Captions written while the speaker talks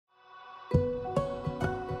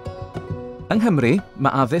Yng Nghymru,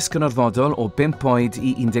 mae addysg yn orfodol o 5 oed i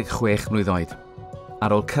 16 mlwydd oed.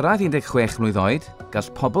 Ar ôl cyrraedd 16 mlwydd oed, gall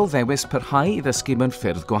pobl ddewis parhau i ddysgu mewn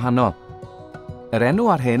ffyrdd gwahanol. Yr enw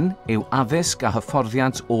ar hyn yw addysg a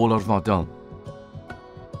hyfforddiant ôl-orfodol,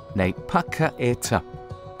 neu PCET.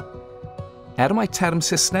 Mai term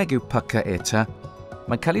Saesneg yw PCET,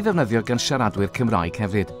 mae'n cael ei ddefnyddio gan siaradwyr Cymraeg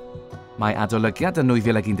hefyd. Mae adolygiad yn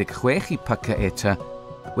 2016 i PCET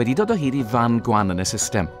wedi dod o hyd i fan gwan yn y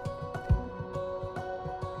system.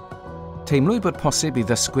 Teimlwyd bod posib i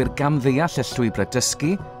ddysgwyr gamddeall y llwybrau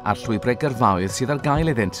dysgu a'r llwybrau gyrfaoedd sydd ar gael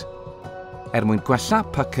iddynt. Mwyn gwella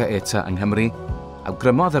PCET yng Nghymru,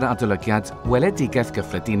 awgrymodd yr adolygiad weledigaeth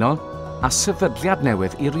gyffredinol a sefydliad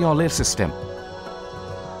newydd i reoli'r system.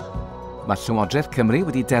 Mae Llywodraeth Cymru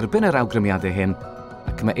wedi derbyn yr awgrymiadau hyn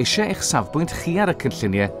ac mae eisiau eich safbwynt chi ar y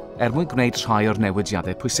cynlluniau mwyn gwneud rhai o'r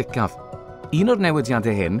newidiadau pwysicaf. Un o'r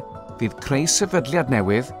newidiadau hyn fydd creu sefydliad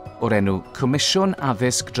newydd o'r enw Comisiwn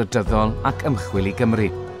Addysg Drydyddol ac Ymchwil i Gymru.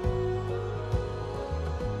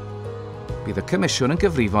 Bydd y Comisiwn yn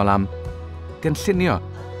gyfrifol am gynllunio,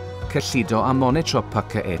 cyllido a monitro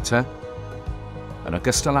PCET, yn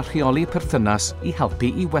ogystal â rheoli perthynas i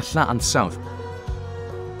helpu i wella ansawdd.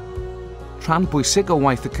 Rhan bwysig o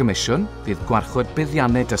waith y Comisiwn fydd gwarchod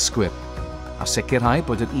buddiannau dysgwyr, a sicrhau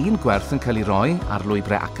bod yr un gwerth yn cael ei roi ar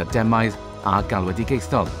lwybrau academaidd a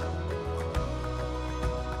galwedigaethol.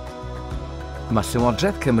 Mae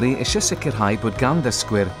Llywodraeth Cymru eisiau sicrhau bod gan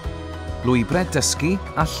ddysgwyr lwybrau dysgu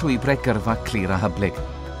a llwybrau gyrfa clir a hyblyg,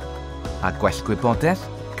 a gwell gwybodaeth,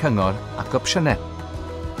 cyngor ac opsiynau.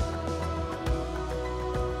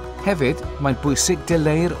 Hefyd, mae'n bwysig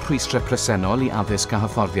dileu'r rhwystrau presennol i addysg a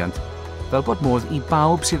hyfforddiant, fel bod modd i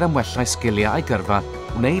bawb sydd am wella sgiliau a'i gyrfa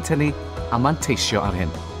wneud hynny a manteisio ar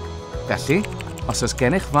hyn. Felly, os oes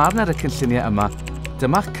gennych farn ar y cynlluniau yma,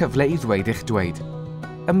 dyma'ch cyfle i ddweud eich dweud.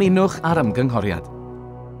 Ymunwch ar ymgynghoriad.